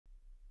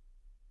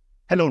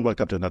Hello and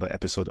welcome to another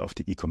episode of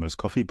the E-commerce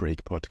Coffee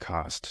Break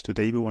podcast.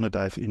 Today we want to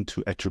dive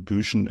into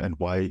attribution and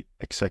why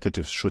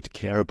executives should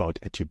care about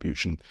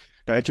attribution.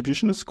 Now,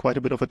 attribution is quite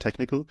a bit of a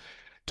technical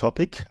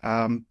topic,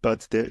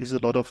 but there is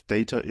a lot of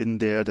data in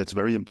there that's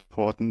very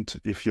important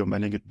if you're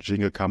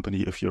managing a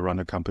company, if you run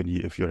a company,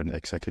 if you're an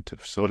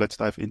executive. So let's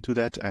dive into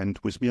that. And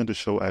with me on the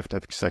show, I have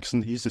David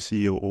Saxon. He's the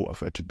CEO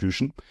of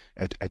Attribution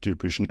at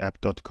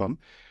attributionapp.com.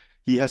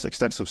 He has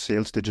extensive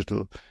sales,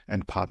 digital,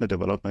 and partner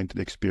development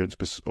experience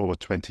with over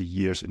 20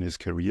 years in his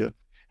career,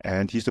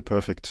 and he's the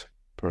perfect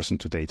person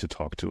today to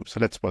talk to. So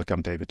let's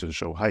welcome David to the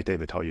show. Hi,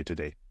 David. How are you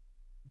today?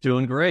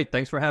 Doing great.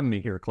 Thanks for having me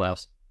here,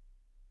 Klaus.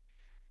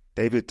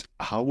 David,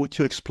 how would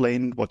you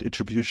explain what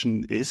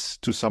attribution is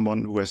to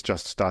someone who has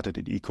just started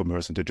in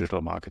e-commerce and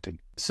digital marketing?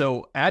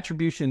 So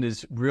attribution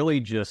is really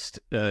just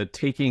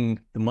taking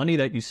the money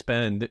that you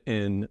spend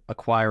in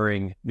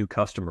acquiring new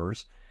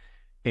customers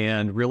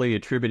and really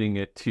attributing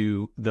it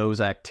to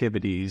those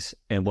activities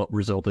and what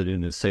resulted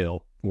in a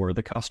sale for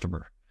the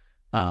customer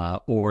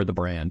or the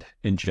brand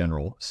in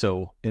general.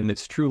 So, and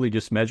it's truly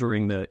just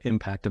measuring the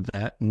impact of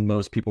that. And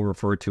most people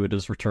refer to it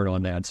as return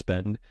on ad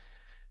spend,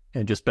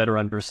 and just better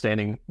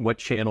understanding what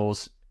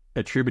channels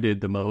attributed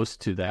the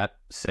most to that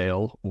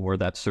sale or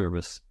that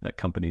service that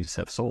companies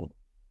have sold.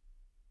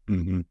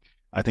 Mm-hmm.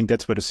 I think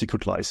that's where the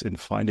secret lies, in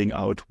finding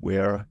out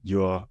where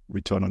your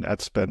return on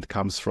ad spend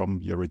comes from,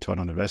 your return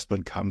on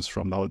investment comes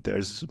from. Now,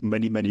 there's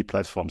many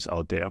platforms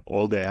out there.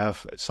 All they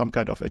have some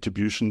kind of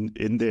attribution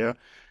in there.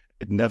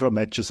 It never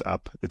matches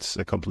up. It's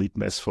a complete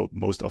mess for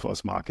most of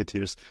us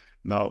marketers.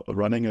 Now,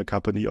 running a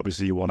company,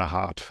 obviously you want a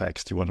hard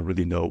facts. You want to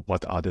really know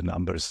what are the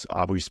numbers.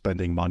 Are we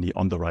spending money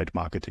on the right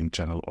marketing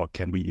channel, or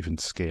can we even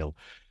scale?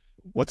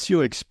 What's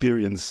your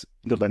experience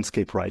in the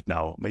landscape right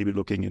now? Maybe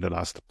looking in the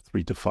last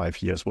 3 to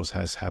 5 years, what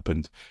has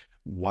happened?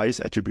 Why is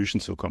attribution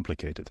so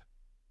complicated?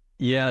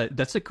 Yeah,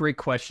 that's a great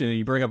question. And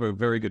you bring up a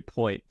very good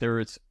point.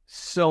 There is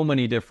so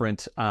many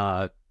different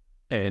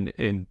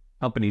and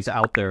companies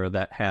out there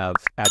that have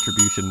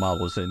attribution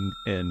models,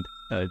 and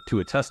to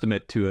a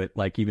testament to it,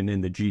 like even in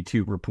the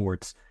G2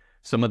 reports,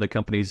 some of the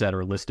companies that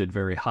are listed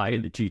very high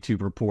in the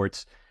G2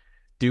 reports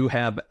do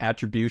have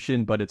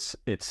attribution, but it's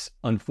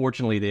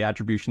unfortunately, the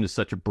attribution is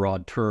such a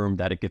broad term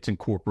that it gets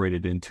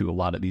incorporated into a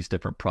lot of these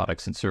different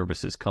products and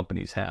services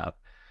companies have.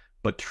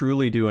 But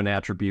truly doing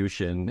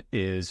attribution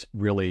is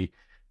really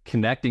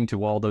connecting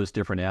to all those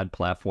different ad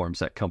platforms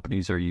that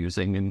companies are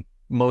using. And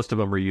most of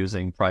them are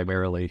using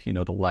primarily,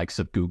 the likes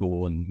of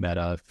Google and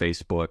Meta,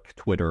 Facebook,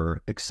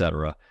 Twitter,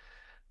 etc.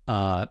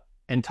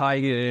 And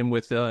tying it in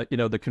with,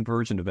 the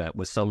conversion event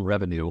with some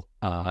revenue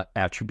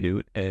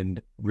attribute,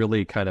 and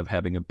really kind of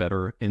having a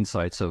better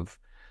insights of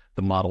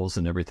the models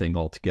and everything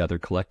all together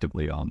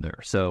collectively on there.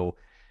 So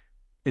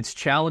it's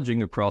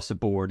challenging across the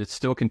board. It's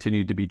still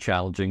continued to be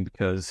challenging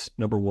because,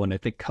 number one, I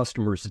think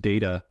customers'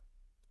 data,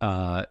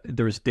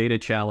 there's data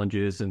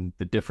challenges in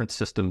the different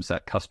systems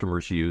that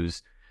customers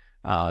use.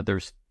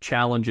 There's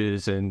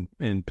challenges in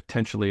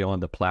potentially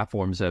on the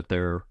platforms that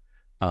they're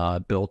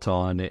built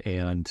on,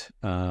 and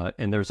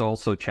there's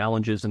also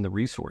challenges in the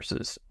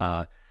resources.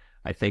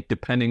 I think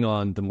depending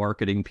on the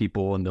marketing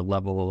people and the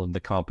level and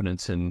the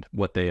competence and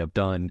what they have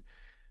done,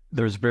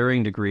 there's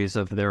varying degrees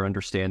of their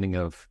understanding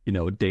of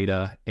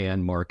data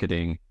and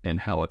marketing and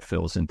how it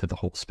fills into the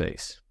whole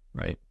space,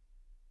 right?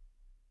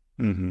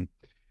 Mm-hmm.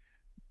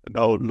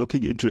 Now,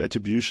 looking into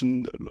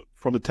attribution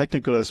from a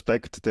technical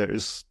aspect, there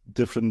is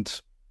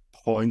different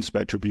points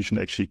where attribution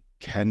actually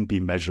can be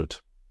measured,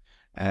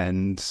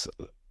 and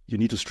you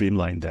need to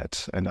streamline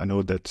that. And I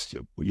know that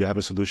you have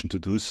a solution to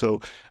do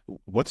so.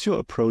 What's your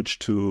approach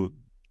to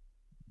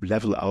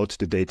level out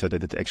the data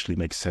that it actually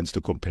makes sense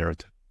to compare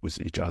it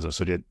with each other,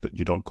 so that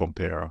you don't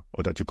compare,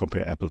 or that you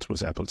compare apples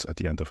with apples at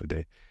the end of the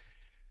day?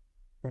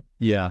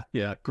 Yeah.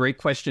 Great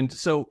question.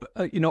 So,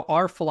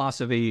 our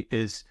philosophy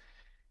is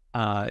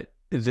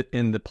it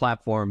in the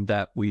platform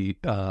that we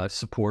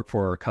support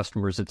for our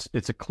customers,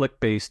 it's a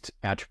click-based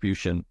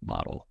attribution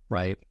model,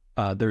 right?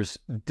 There's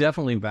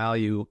definitely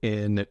value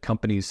in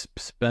companies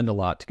spend a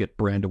lot to get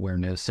brand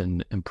awareness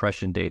and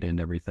impression data and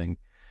everything.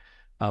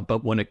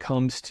 But when it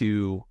comes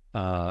to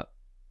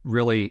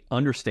really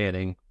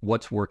understanding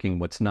what's working,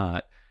 what's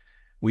not,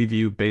 we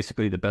view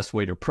basically the best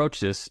way to approach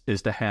this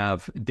is to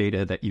have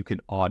data that you can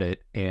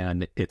audit,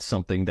 and it's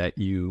something that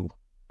you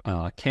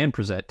can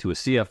present to a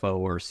CFO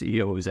or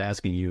CEO who's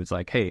asking you. It's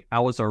like, hey,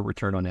 how is our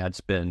return on ad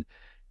spend?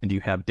 And do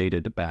you have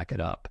data to back it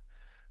up?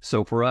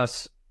 So for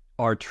us,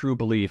 our true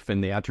belief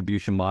in the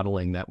attribution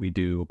modeling that we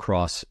do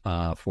across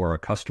for our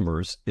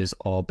customers is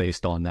all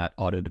based on that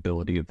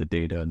auditability of the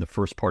data and the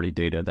first party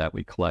data that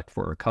we collect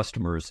for our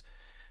customers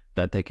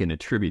that they can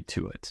attribute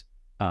to it.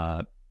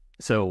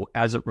 So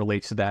as it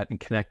relates to that and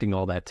connecting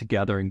all that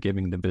together and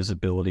giving the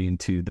visibility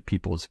into the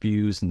people's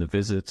views and the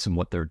visits and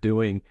what they're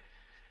doing,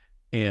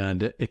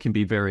 and it can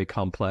be very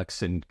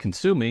complex and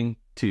consuming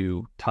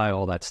to tie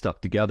all that stuff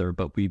together,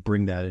 but we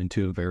bring that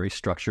into a very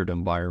structured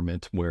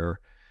environment where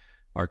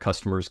our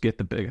customers get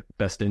the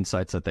best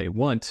insights that they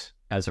want,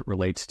 as it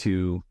relates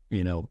to,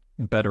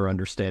 better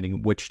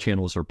understanding which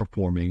channels are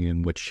performing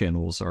and which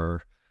channels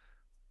are,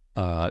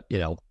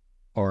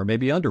 or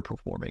maybe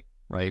underperforming,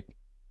 right?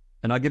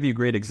 And I'll give you a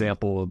great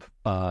example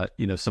of,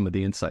 some of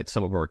the insights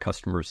some of our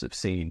customers have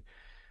seen.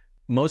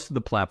 Most of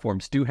the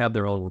platforms do have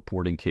their own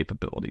reporting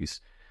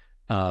capabilities,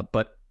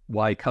 but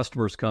why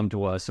customers come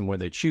to us and when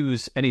they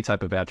choose any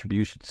type of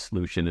attribution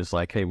solution is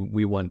like, hey,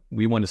 we want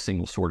a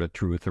single sort of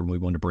truth, or we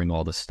want to bring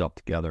all this stuff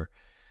together.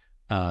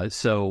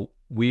 So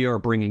we are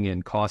bringing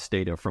in cost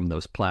data from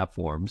those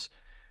platforms,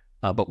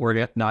 but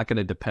we're not going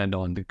to depend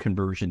on the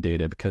conversion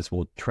data because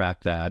we'll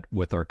track that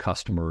with our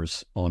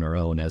customers on our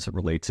own as it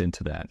relates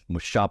into that.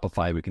 With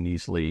Shopify, we can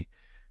easily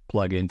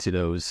plug into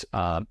those,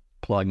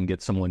 plug and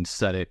get someone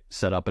set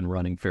up and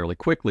running fairly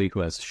quickly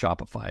who has a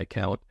Shopify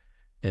account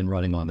and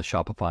running on the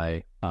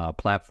Shopify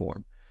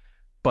platform.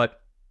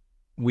 But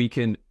we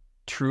can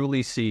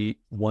truly see,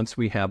 once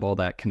we have all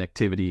that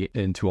connectivity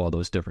into all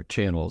those different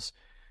channels,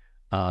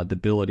 the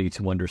ability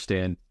to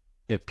understand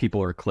if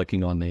people are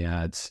clicking on the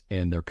ads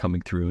and they're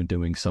coming through and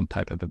doing some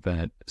type of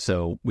event.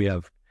 So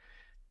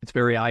it's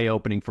very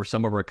eye-opening for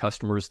some of our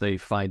customers. They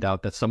find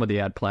out that some of the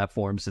ad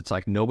platforms, it's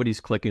like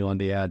nobody's clicking on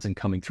the ads and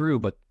coming through,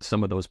 but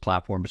some of those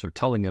platforms are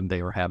telling them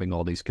they are having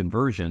all these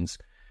conversions.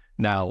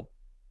 Now,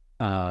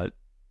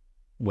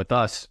 with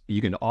us,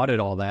 you can audit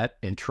all that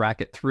and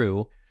track it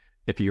through.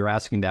 If you're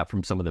asking that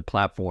from some of the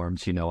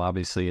platforms,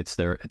 obviously it's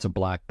a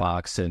black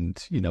box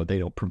and, they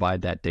don't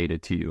provide that data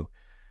to you.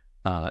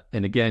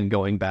 And again,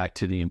 going back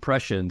to the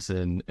impressions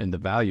and the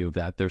value of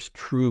that, there's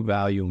true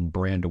value in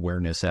brand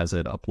awareness as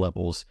it up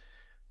levels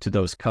to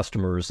those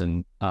customers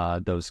and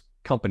those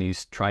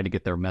companies trying to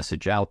get their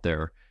message out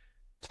there.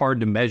 It's hard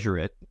to measure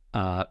it,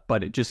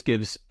 but it just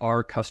gives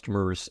our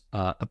customers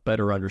a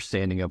better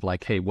understanding of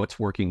like, hey, what's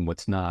working,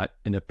 what's not.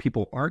 And if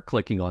people aren't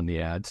clicking on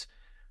the ads,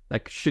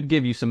 that should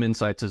give you some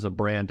insights as a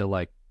brand to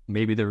like,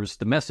 maybe the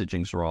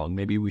messaging's wrong.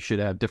 Maybe we should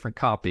have different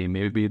copy.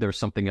 Maybe there's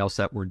something else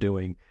that we're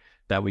doing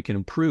that we can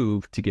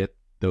improve to get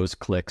those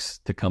clicks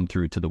to come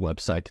through to the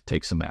website to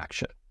take some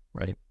action,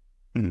 right?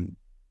 Mm.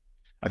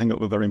 I think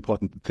a very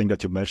important thing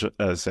that you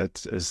said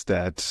is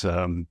that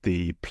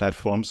the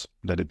platforms,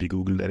 let it be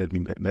Google, let it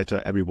be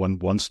Meta, everyone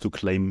wants to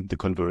claim the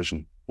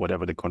conversion,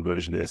 whatever the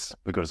conversion is,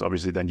 because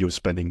obviously then you're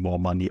spending more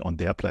money on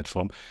their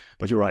platform.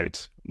 But you're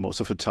right, most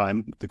of the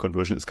time the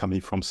conversion is coming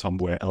from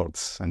somewhere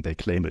else and they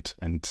claim it,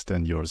 and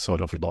then you're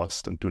sort of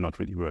lost and do not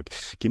really work.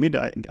 Give me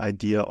the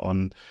idea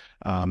on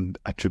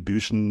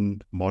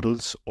attribution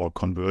models or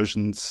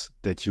conversions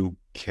that you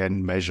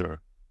can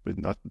measure. But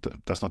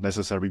does not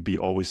necessarily be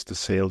always the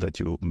sale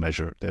that you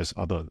measure. There's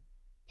other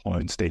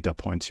points, data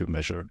points you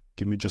measure.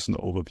 Give me just an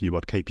overview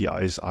what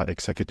KPIs our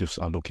executives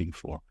are looking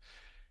for.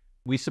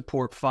 We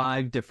support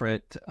 5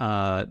 different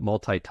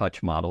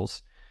multi-touch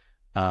models.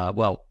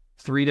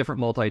 3 different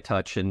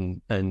multi-touch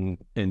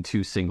and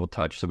 2 single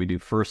touch. So we do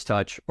first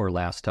touch or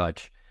last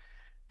touch,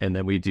 and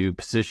then we do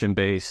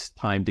position-based,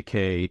 time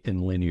decay,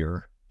 and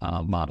linear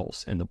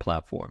models in the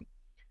platform.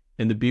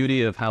 And the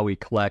beauty of how we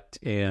collect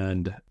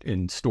and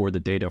store the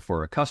data for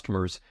our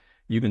customers,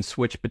 you can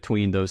switch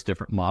between those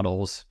different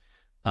models.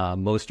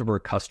 Most of our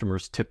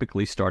customers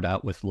typically start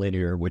out with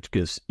linear, which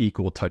gives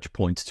equal touch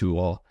points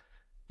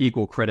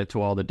equal credit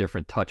to all the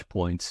different touch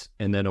points.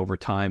 And then over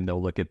time,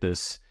 they'll look at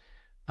this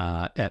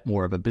at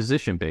more of a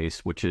position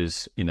base, which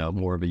is,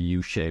 more of a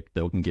U shape.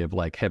 They can give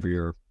like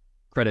heavier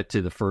credit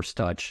to the first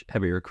touch,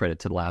 heavier credit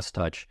to the last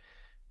touch,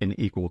 and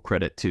equal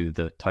credit to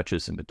the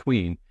touches in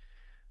between.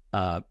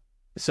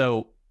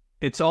 So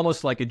it's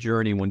almost like a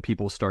journey when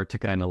people start to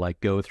kind of like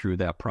go through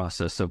that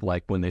process of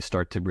like when they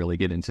start to really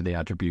get into the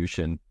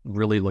attribution,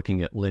 really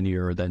looking at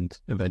linear, then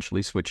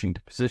eventually switching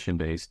to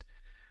position-based.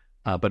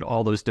 But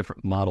all those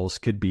different models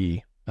could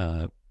be,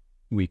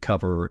 we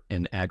cover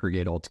and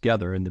aggregate all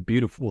together. And the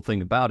beautiful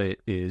thing about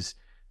it is,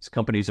 as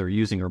companies are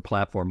using our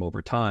platform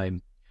over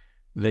time,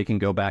 they can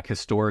go back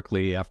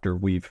historically after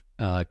we've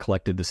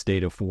collected this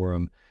data for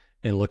them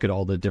and look at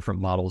all the different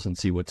models and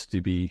see what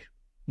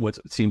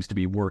seems to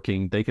be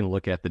working. They can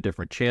look at the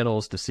different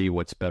channels to see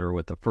what's better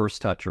with the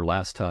first touch or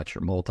last touch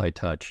or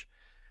multi-touch.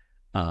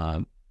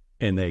 And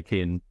they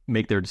can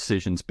make their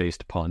decisions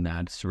based upon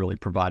that. It's really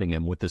providing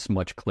them with this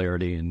much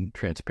clarity and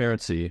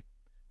transparency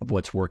of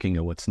what's working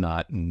and what's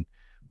not and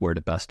where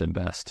to best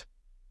invest.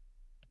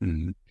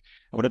 Mm-hmm.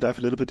 I want to dive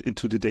a little bit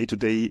into the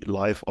day-to-day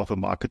life of a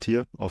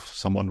marketeer, of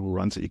someone who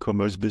runs an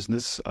e-commerce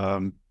business.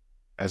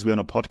 As we're on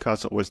a podcast,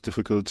 it's always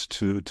difficult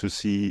to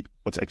see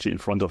what's actually in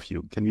front of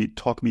you. Can you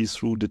talk me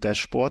through the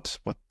dashboard?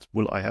 What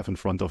will I have in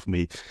front of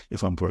me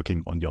if I'm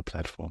working on your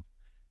platform?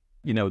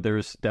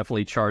 There's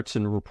definitely charts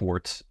and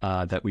reports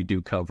that we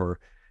do cover.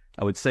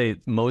 I would say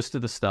most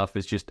of the stuff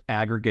is just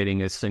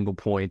aggregating a single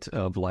point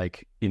of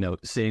like,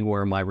 seeing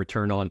where my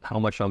return on how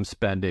much I'm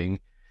spending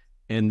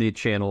in the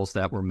channels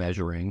that we're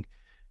measuring,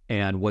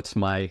 and what's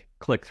my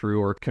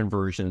click-through or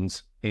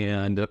conversions,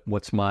 and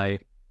what's my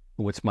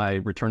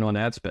return on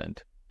ad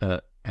spend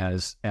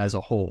as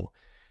a whole.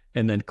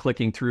 And then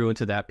clicking through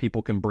into that,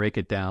 people can break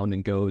it down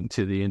and go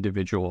into the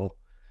individual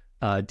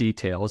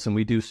details. And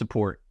we do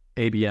support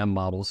ABM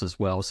models as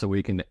well, so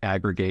we can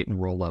aggregate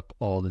and roll up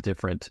all the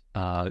different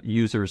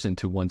users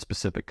into one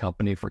specific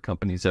company for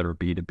companies that are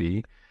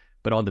B2B.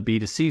 But on the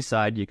B2C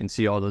side, you can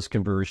see all those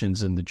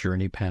conversions and the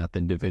journey path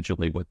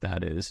individually, what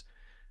that is.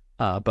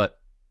 But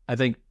I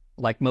think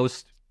like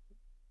most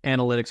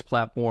analytics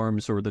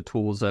platforms or the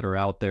tools that are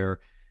out there,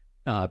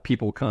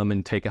 people come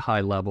and take a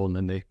high level and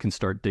then they can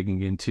start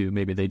digging into,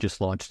 maybe they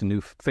just launched a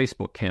new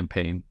Facebook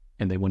campaign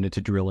and they wanted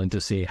to drill in to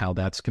see how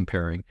that's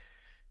comparing.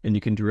 And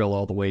you can drill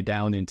all the way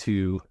down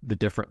into the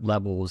different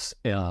levels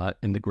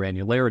in the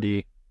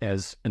granularity.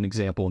 As an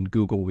example, in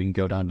Google, we can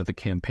go down to the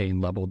campaign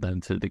level, then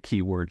to the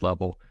keyword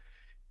level.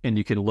 And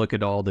you can look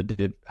at all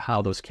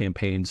how those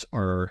campaigns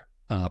are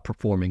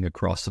performing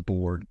across the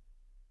board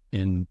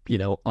in,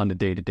 on a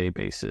day-to-day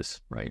basis,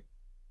 right?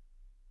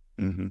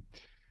 Mm-hmm.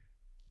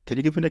 Can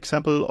you give an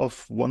example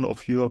of one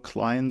of your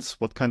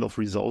clients, what kind of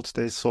results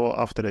they saw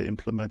after they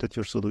implemented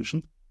your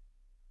solution?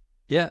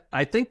 Yeah,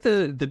 I think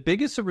the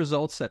biggest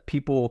results that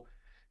people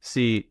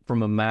see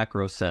from a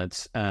macro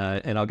sense,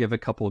 and I'll give a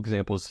couple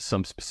examples of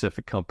some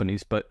specific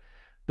companies, but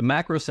the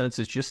macro sense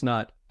is just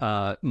not,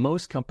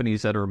 most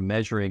companies that are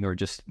measuring are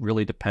just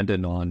really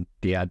dependent on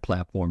the ad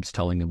platforms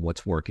telling them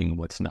what's working and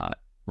what's not,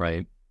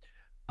 right?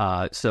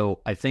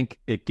 So I think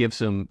it gives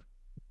them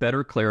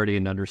better clarity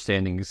and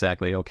understanding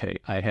exactly, okay,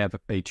 I have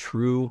a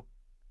true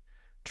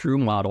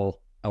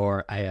model,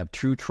 or I have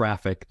true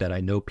traffic that I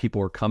know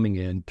people are coming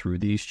in through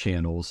these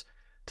channels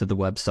to the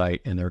website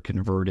and they're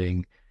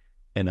converting,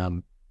 and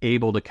I'm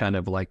able to kind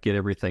of like get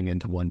everything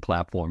into one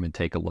platform and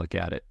take a look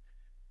at it.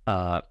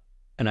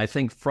 And I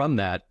think from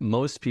that,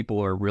 most people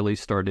are really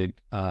seem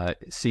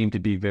to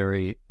be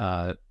very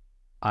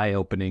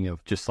eye-opening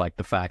of just like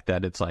the fact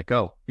that it's like,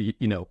 oh,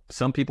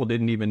 some people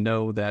didn't even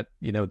know that,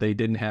 they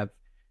didn't have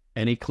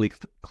any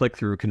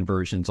click-through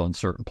conversions on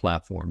certain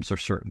platforms or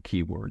certain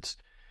keywords,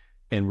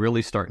 and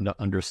really starting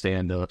to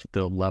understand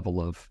the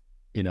level of,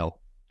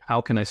 how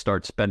can I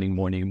start spending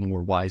money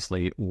more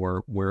wisely,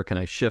 or where can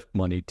I shift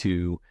money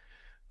to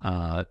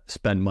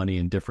spend money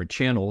in different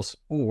channels?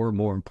 Or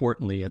more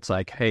importantly, it's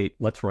like, hey,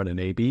 let's run an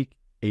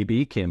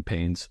A/B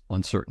campaigns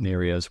on certain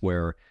areas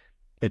where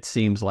it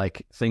seems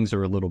like things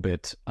are a little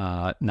bit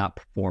not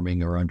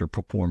performing or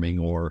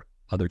underperforming, or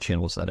other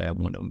channels that I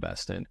want to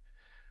invest in.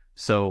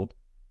 So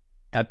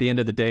at the end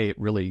of the day, it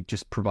really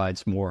just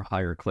provides more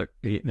higher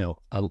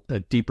a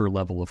deeper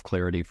level of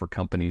clarity for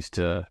companies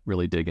to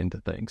really dig into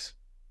things.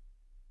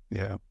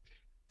 Yeah.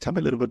 Tell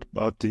me a little bit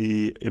about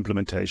the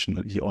implementation,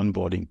 the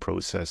onboarding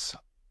process.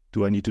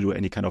 Do I need to do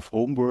any kind of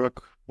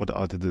homework? What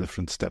are the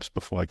different steps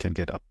before I can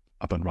get up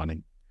and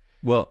running?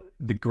 Well,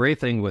 the great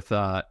thing with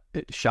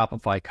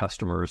Shopify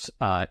customers,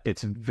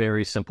 it's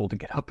very simple to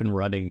get up and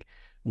running.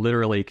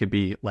 Literally, it could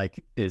be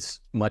like as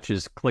much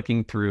as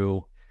clicking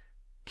through,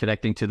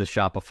 connecting to the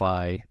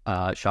Shopify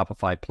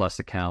Plus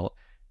account,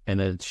 and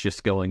then it's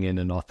just going in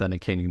and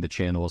authenticating the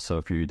channels. So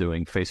if you're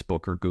doing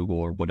Facebook or Google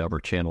or whatever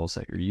channels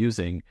that you're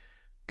using,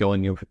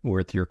 going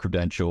with your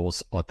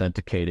credentials,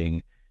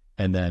 authenticating,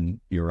 and then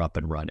you're up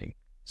and running.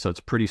 So it's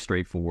pretty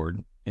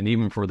straightforward. And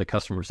even for the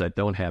customers that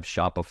don't have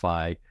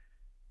Shopify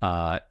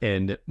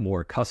and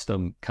more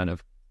custom kind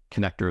of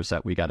connectors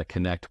that we got to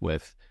connect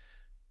with,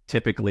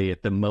 typically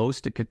at the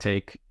most, it could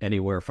take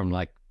anywhere from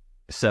like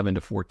 7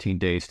 to 14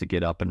 days to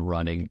get up and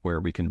running,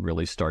 where we can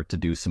really start to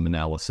do some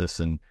analysis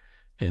and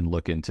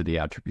look into the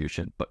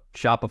attribution. But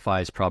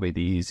Shopify is probably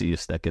the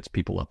easiest that gets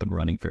people up and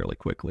running fairly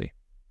quickly.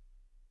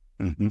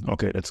 Mm-hmm.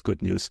 Okay, that's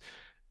good news.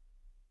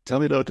 Tell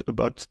me about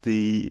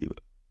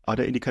are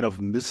there any kind of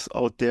myths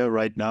out there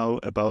right now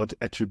about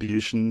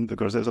attribution?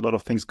 Because there's a lot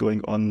of things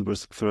going on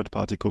with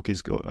third-party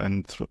cookies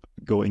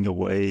going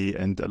away,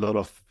 and a lot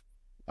of,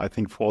 I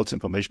think, false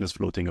information is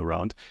floating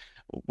around.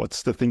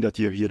 What's the thing that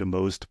you hear the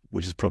most,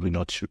 which is probably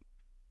not true?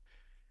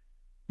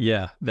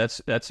 Yeah,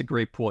 that's a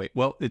great point.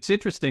 Well, it's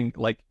interesting.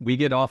 Like, we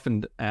get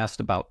often asked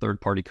about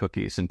third-party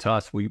cookies, and to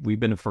us, we've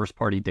been a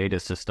first-party data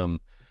system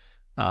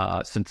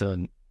since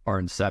our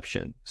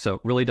inception, so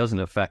it really doesn't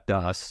affect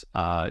us.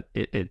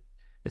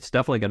 It's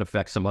definitely going to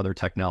affect some other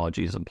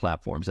technologies and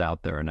platforms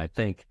out there. And I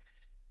think,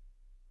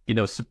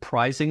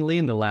 surprisingly,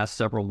 in the last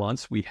several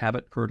months, we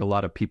haven't heard a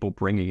lot of people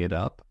bringing it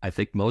up. I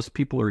think most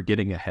people are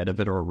getting ahead of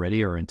it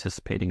already, or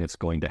anticipating it's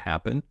going to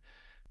happen.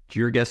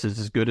 Your guess is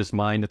as good as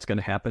mine. It's going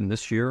to happen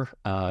this year.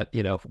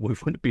 We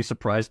wouldn't be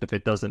surprised if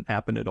it doesn't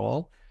happen at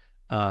all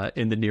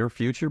in the near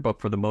future, but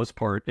for the most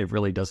part, it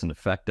really doesn't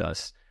affect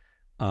us.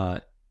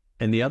 And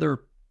the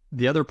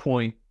other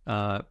point,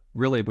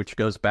 really, which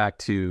goes back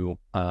to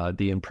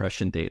the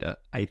impression data,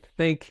 I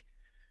think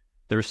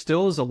there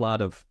still is a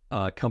lot of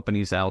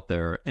companies out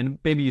there, and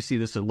maybe you see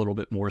this a little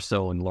bit more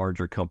so in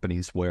larger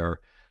companies, where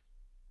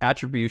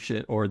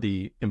attribution or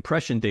the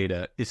impression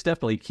data is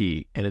definitely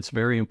key, and it's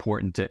very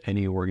important to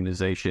any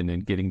organization in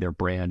getting their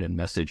brand and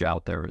message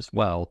out there as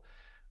well.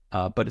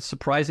 But it's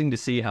surprising to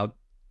see how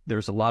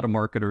there's a lot of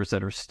marketers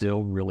that are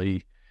still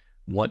really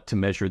want to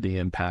measure the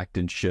impact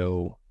and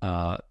show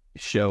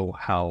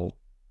how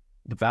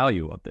the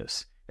value of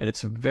this. And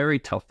it's a very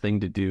tough thing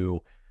to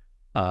do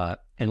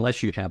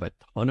unless you have a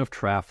ton of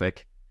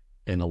traffic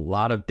and a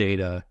lot of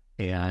data,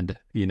 and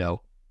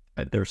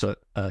there's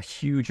a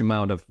huge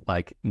amount of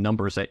like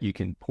numbers that you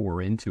can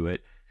pour into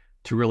it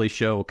to really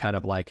show kind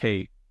of like,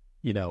 hey,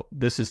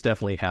 this is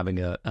definitely having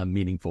a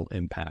meaningful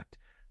impact.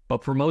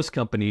 But for most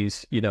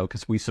companies,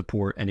 because we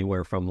support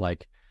anywhere from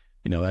like,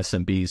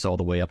 SMBs all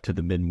the way up to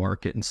the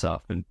mid-market and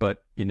stuff.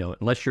 But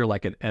unless you're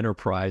like an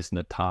enterprise in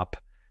the top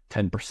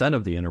 10%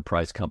 of the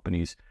enterprise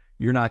companies,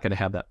 you're not going to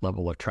have that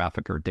level of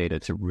traffic or data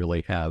to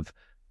really have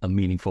a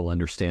meaningful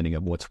understanding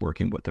of what's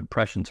working with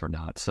impressions or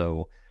not.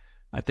 So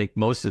I think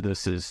most of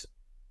this is,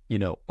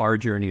 our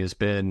journey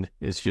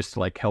is just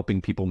like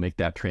helping people make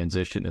that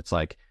transition. It's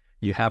like,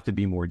 you have to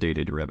be more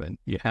data driven.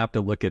 You have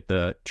to look at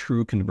the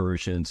true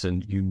conversions,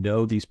 and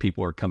these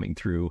people are coming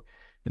through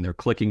and they're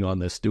clicking on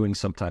this, doing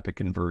some type of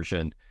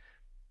conversion.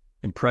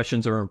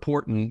 Impressions are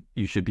important.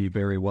 You should be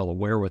very well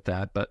aware with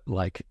that. But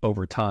like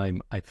over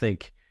time, I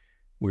think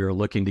we're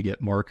looking to get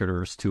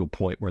marketers to a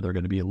point where they're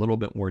going to be a little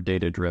bit more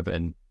data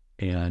driven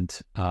and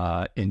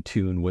in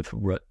tune with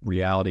what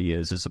reality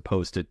is, as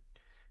opposed to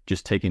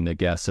just taking the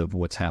guess of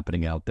what's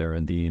happening out there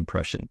in the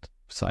impression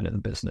side of the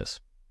business.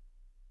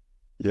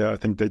 Yeah, I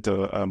think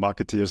data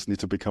marketeers need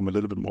to become a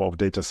little bit more of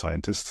data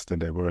scientists than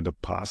they were in the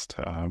past,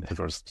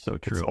 because so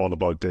true. It's all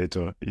about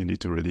data. You need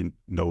to really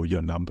know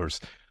your numbers.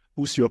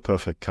 Who's your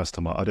perfect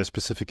customer? Are there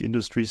specific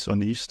industries or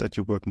niches that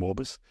you work more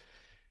with?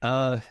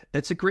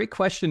 It's a great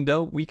question,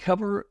 though. We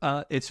cover,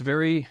 it's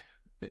very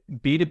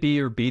B2B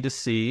or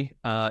B2C.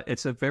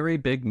 It's a very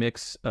big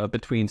mix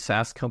between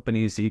SaaS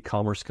companies,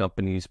 e-commerce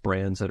companies,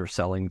 brands that are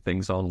selling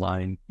things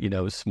online,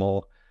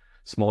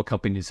 small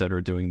companies that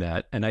are doing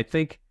that. And I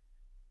think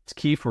it's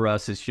key for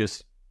us is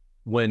just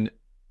when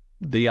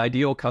the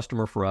ideal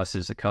customer for us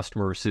is a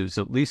customer who's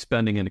at least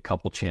spending in a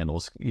couple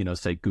channels,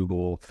 say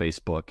Google,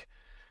 Facebook,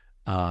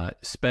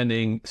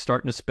 starting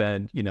to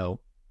spend,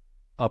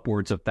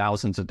 upwards of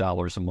thousands of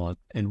dollars a month,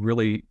 and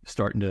really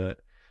starting to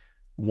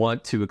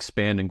want to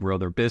expand and grow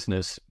their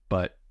business,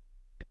 but,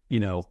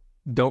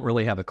 don't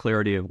really have a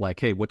clarity of like,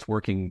 hey, what's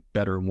working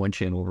better in one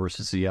channel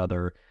versus the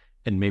other.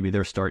 And maybe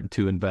they're starting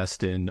to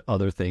invest in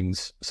other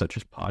things such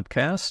as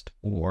podcast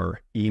or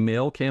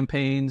email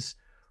campaigns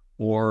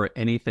or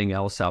anything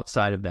else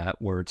outside of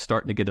that, where it's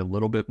starting to get a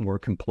little bit more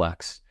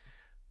complex.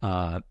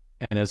 And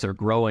as they're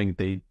growing,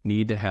 they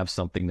need to have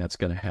something that's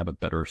going to have a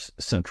better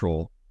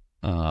central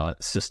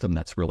system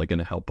that's really going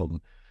to help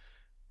them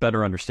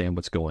better understand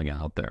what's going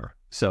out there.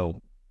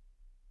 So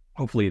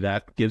hopefully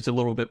that gives a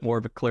little bit more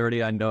of a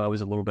clarity. I know I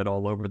was a little bit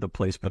all over the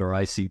place, but our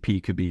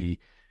ICP could be,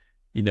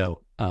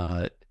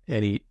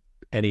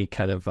 any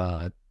kind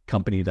of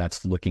company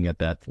that's looking at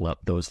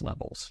those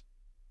levels.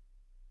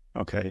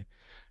 Okay.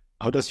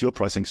 How does your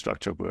pricing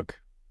structure work?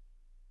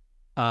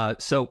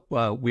 So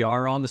we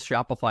are on the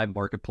Shopify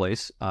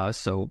marketplace.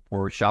 So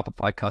for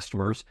Shopify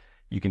customers,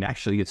 you can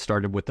actually get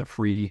started with a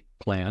free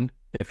plan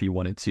if you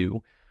wanted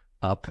to,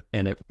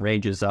 and it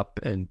ranges up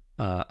and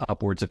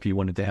upwards if you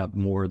wanted to have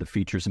more of the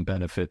features and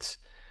benefits.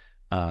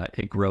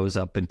 It grows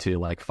up into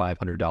like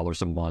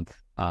 $500 a month,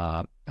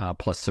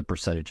 plus a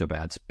percentage of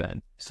ad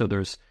spend. So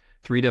there's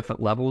 3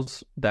 different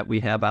levels that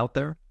we have out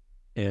there.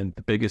 And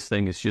the biggest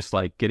thing is just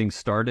like getting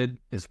started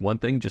is one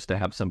thing, just to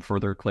have some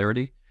further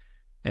clarity.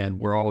 And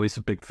we're always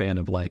a big fan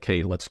of like,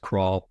 hey, let's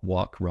crawl,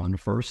 walk, run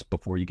first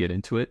before you get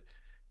into it.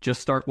 Just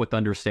start with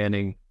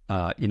understanding,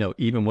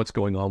 even what's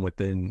going on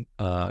within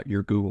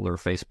your Google or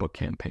Facebook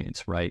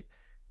campaigns, right?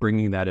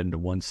 Bringing that into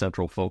one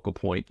central focal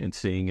point and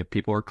seeing if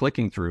people are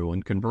clicking through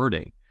and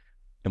converting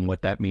and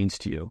what that means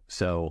to you.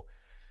 So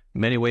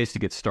many ways to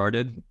get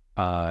started.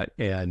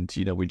 And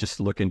we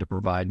just looking to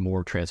provide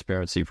more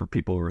transparency for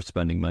people who are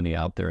spending money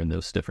out there in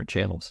those different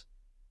channels.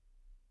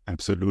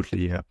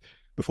 Absolutely, yeah.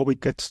 Before we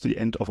get to the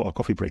end of our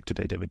coffee break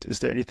today, David, is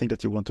there anything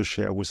that you want to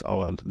share with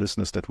our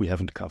listeners that we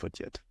haven't covered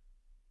yet?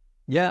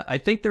 Yeah, I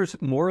think there's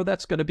more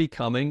that's going to be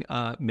coming.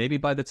 Maybe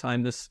by the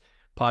time this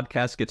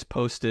podcast gets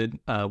posted,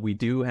 we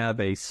do have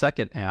a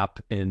second app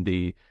in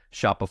the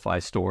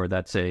Shopify store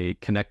that's a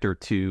connector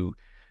to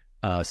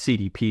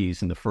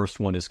CDPs, and the first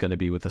one is going to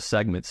be with a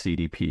segment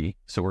CDP.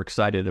 So we're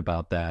excited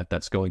about that.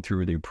 That's going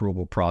through the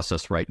approval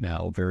process right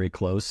now, very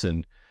close,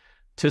 and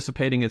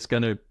anticipating it's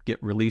going to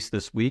get released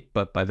this week.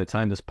 But by the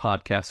time this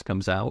podcast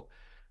comes out,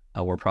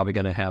 we're probably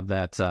going to have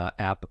that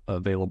app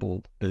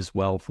available as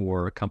well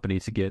for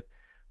companies to get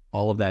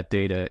all of that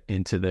data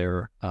into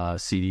their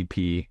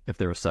CDP if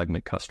they're a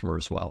segment customer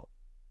as well.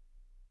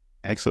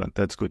 Excellent.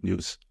 That's good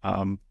news.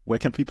 Where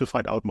can people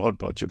find out more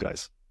about you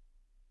guys?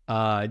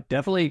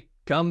 Definitely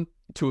come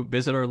to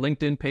visit our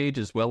LinkedIn page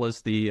as well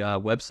as the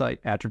website,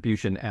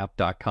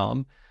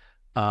 attributionapp.com.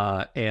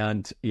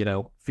 And,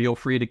 feel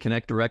free to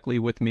connect directly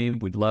with me.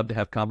 We'd love to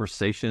have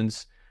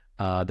conversations.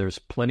 There's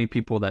plenty of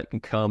people that can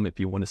come if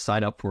you want to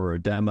sign up for a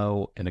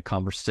demo and a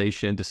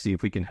conversation to see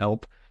if we can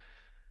help.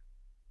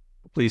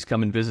 Please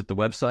come and visit the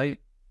website,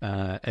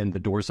 and the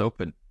door's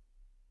open.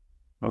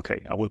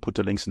 Okay, I will put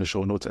the links in the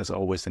show notes as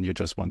always, and you're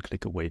just one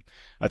click away.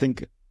 I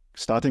think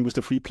starting with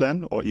the free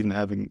plan or even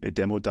having a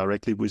demo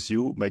directly with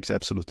you makes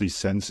absolutely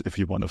sense if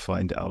you want to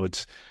find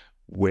out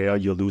where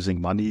you're losing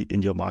money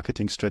in your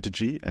marketing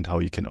strategy and how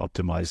you can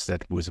optimize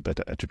that with a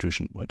better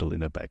attribution model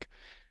in the back.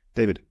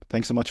 David,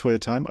 thanks so much for your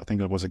time. I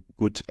think that was a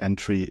good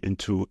entry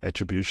into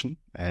attribution,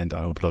 and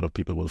I hope a lot of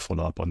people will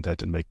follow up on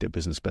that and make their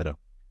business better.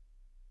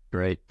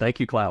 Great. Thank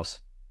you,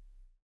 Klaus.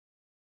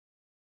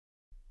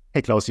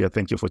 Hey, Klaus here.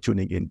 Thank you for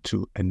tuning in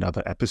to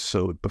another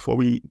episode. Before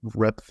we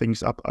wrap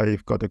things up,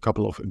 I've got a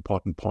couple of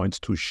important points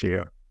to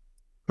share.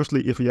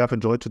 Firstly, if you have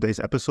enjoyed today's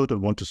episode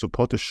and want to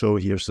support the show,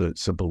 here's a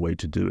simple way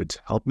to do it.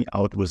 Help me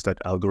out with that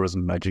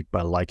algorithm magic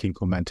by liking,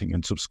 commenting,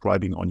 and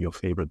subscribing on your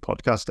favorite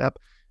podcast app.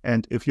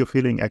 And if you're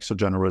feeling extra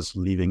generous,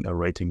 leaving a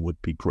rating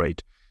would be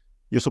great.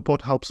 Your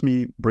support helps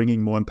me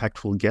bringing more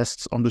impactful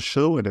guests on the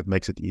show, and it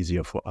makes it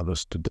easier for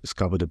others to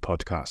discover the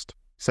podcast.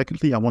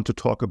 Secondly, I want to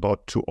talk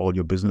about to all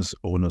your business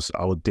owners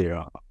out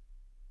there.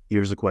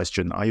 Here's a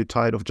question. Are you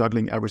tired of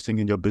juggling everything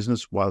in your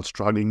business while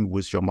struggling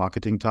with your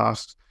marketing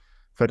tasks?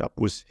 Fed up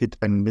with hit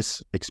and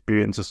miss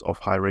experiences of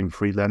hiring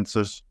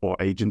freelancers or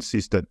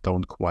agencies that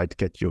don't quite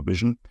get your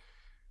vision?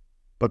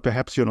 But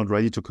perhaps you're not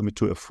ready to commit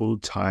to a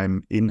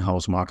full-time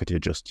in-house marketer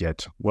just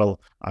yet.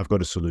 Well, I've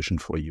got a solution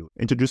for you.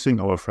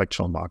 Introducing our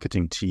fractional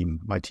marketing team.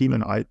 My team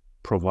and I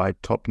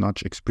provide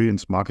top-notch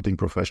experienced marketing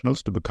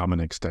professionals to become an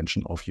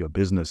extension of your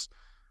business.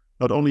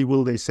 Not only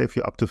will they save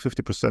you up to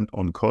 50%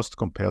 on cost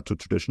compared to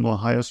traditional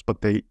hires,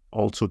 but they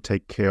also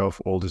take care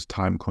of all this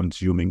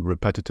time-consuming,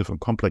 repetitive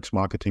and complex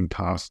marketing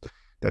tasks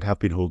that have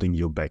been holding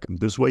you back. And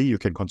this way, you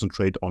can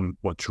concentrate on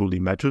what truly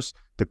matters,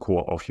 the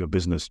core of your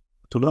business.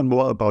 To learn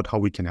more about how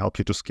we can help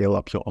you to scale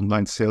up your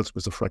online sales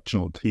with a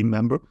fractional team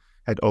member,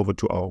 head over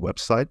to our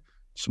website,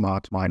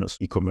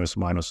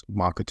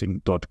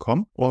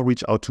 smart-ecommerce-marketing.com, or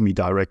reach out to me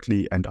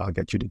directly and I'll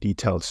get you the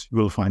details. You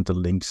will find the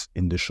links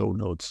in the show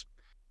notes.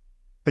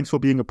 Thanks for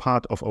being a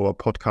part of our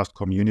podcast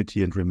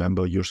community, and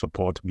remember, your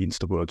support means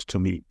the world to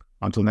me.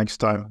 Until next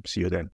time, see you then.